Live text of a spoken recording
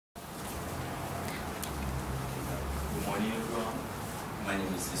morning, everyone. My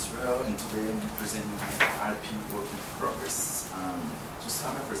name is Israel, and today I'm presenting my IRP work in progress. To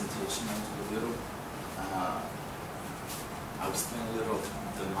start my presentation, I'll do a little, I'll explain a little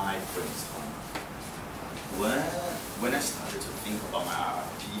my brainstorm. When I started to think about my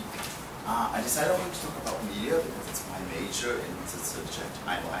IRP, I decided I wanted to talk about media because it's my major and it's a subject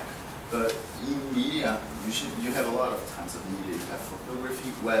I like. But in media, you have a lot of types of media. You have photography,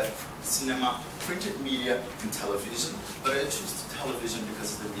 web, cinema, printed media, and television. But I choose television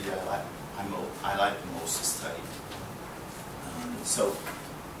because it's the media I like most to study. So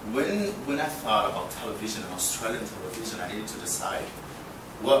when I thought about television and Australian television, I needed to decide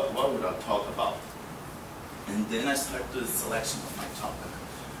what would I talk about. And then I started the selection of my topic.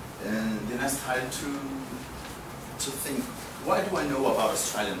 And then I started to think, what do I know about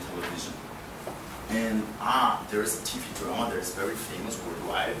Australian television? And there is a TV drama that is very famous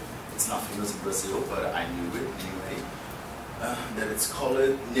worldwide. It's not famous in Brazil, but I knew it anyway. That it's called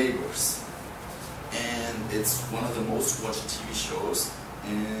Neighbours. And it's one of the most watched TV shows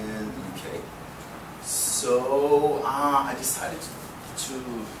in the UK. So I decided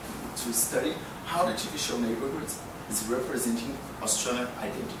to study how the TV show Neighbours is representing Australian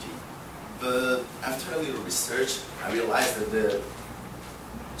identity. But after a little research, I realized that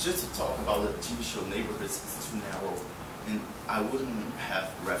just to talk about the TV show Neighbours is too narrow, and I wouldn't have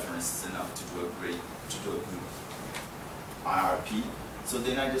references enough to do a good IRP. So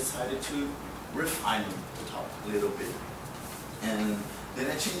then I decided to refine the topic a little bit, and then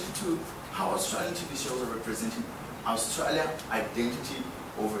I changed it to how Australian TV shows are representing Australian identity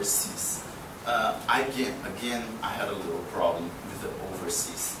overseas. Again, I had a little problem with the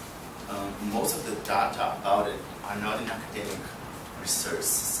overseas. Most of the data about it are not in academic research.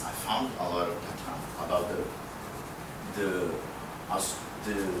 I found a lot of data about the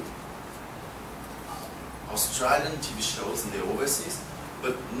Australian TV shows in the overseas,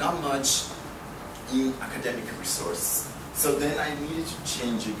 but not much in academic resources. So then I needed to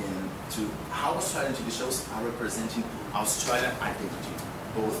change again to how Australian TV shows are representing Australian identity,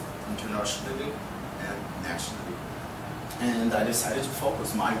 both internationally and nationally. And I decided to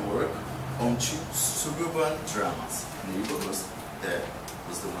focus my work on two suburban dramas. Neighbours, that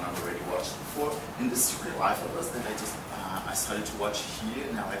was the one I've already watched before, and The Secret Life of Us, that I started to watch here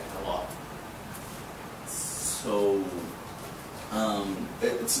and I liked it a lot. So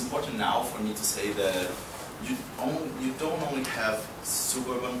it's important now for me to say that you don't only have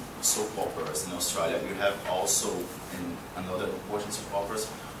suburban soap operas in Australia, you have also another important soap operas,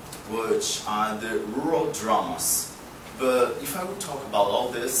 which are the rural dramas. But if I would talk about all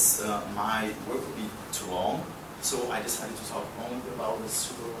this, my work would be too long, so I decided to talk only about the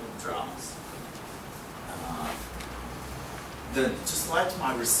suburban dramas. Then, to select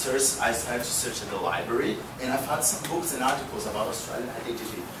my research, I started to search in the library, and I found some books and articles about Australian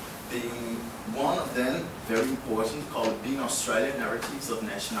identity. Being one of them, very important, called Being Australian, Narratives of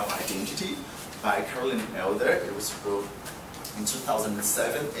National Identity by Carolyn Elder. It was wrote in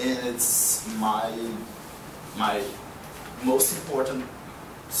 2007, and it's my most important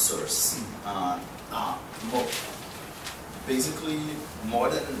source. Basically, more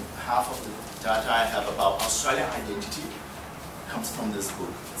than half of the data I have about Australian identity comes from this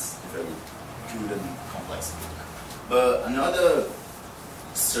book. It's a very good and complex book. But another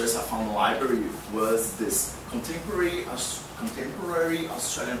source I found in the library was this Contemporary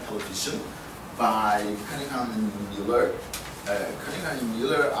Australian Television by Cunningham and Miller. Cunningham and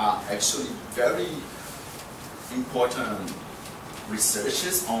Miller are actually very important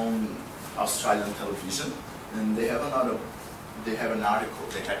researches on Australian television, and they have an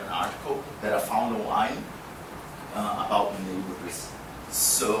article that I found online about Neighbours.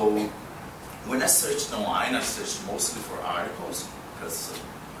 So when I searched online, I searched mostly for articles because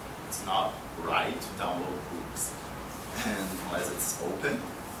it's not right to download books unless it's open.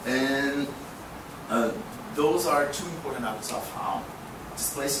 And those are two important articles I found.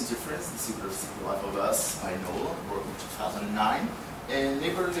 Displacing Difference, The Secret Life of Us by Nolan, work in 2009, and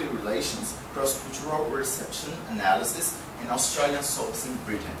Neighborly Relations, Cross-Cultural Reception Analysis in Australian Soaps in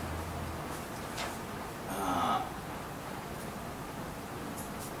Britain.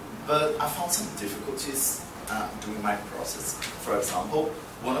 But I found some difficulties during my process. For example,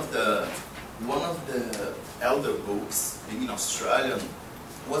 one of the elder books, Being Australian,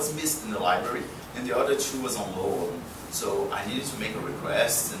 was missed in the library, and the other two was on loan. So I needed to make a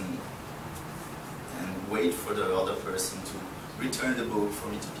request and wait for the other person to return the book for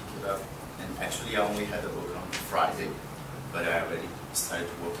me to pick it up. And actually I only had the book on Friday, but I already started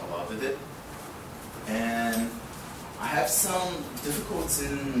to work a lot with it. And I have some difficulty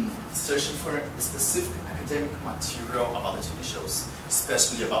in searching for specific academic material about the TV shows,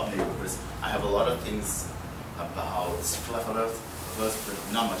 especially about neighborhoods. I have a lot of things about us, but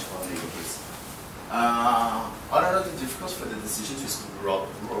not much about neighborhoods. Another difficult for the decision to exclude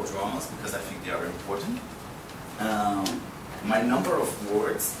rural dramas because I think they are important. My number of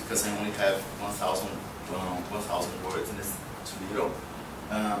words, because I only have 1,000 words and it's too little.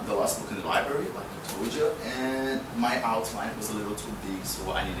 The last book in the library, like I told you, and my outline was a little too big, so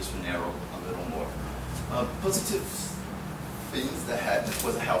I needed to narrow a little more. Positive things that happened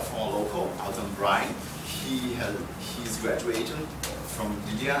was a help from a local, Alton Bryan. He's graduating from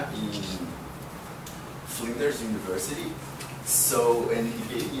India in Flinders University. So, and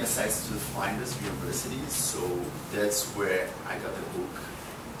he gave me access to the Flinders University, so that's where I got the book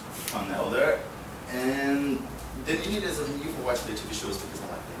from Elder. And the need is me for watching the TV shows because I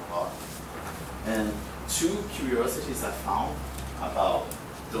like them a lot. And two curiosities I found about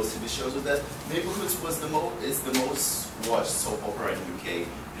those TV shows was that Neighborhoods was is the most watched soap opera in the UK,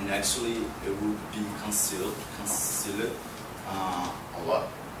 and actually it would be considered a lot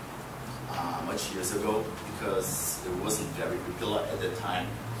much years ago because it wasn't very popular at the time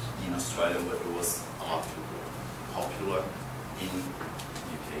in Australia, but it was a lot popular in the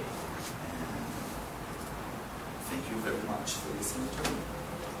UK. And thank you very much for listening to me.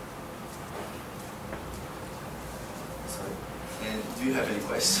 Sorry. And do you have any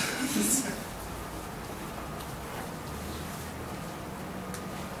questions?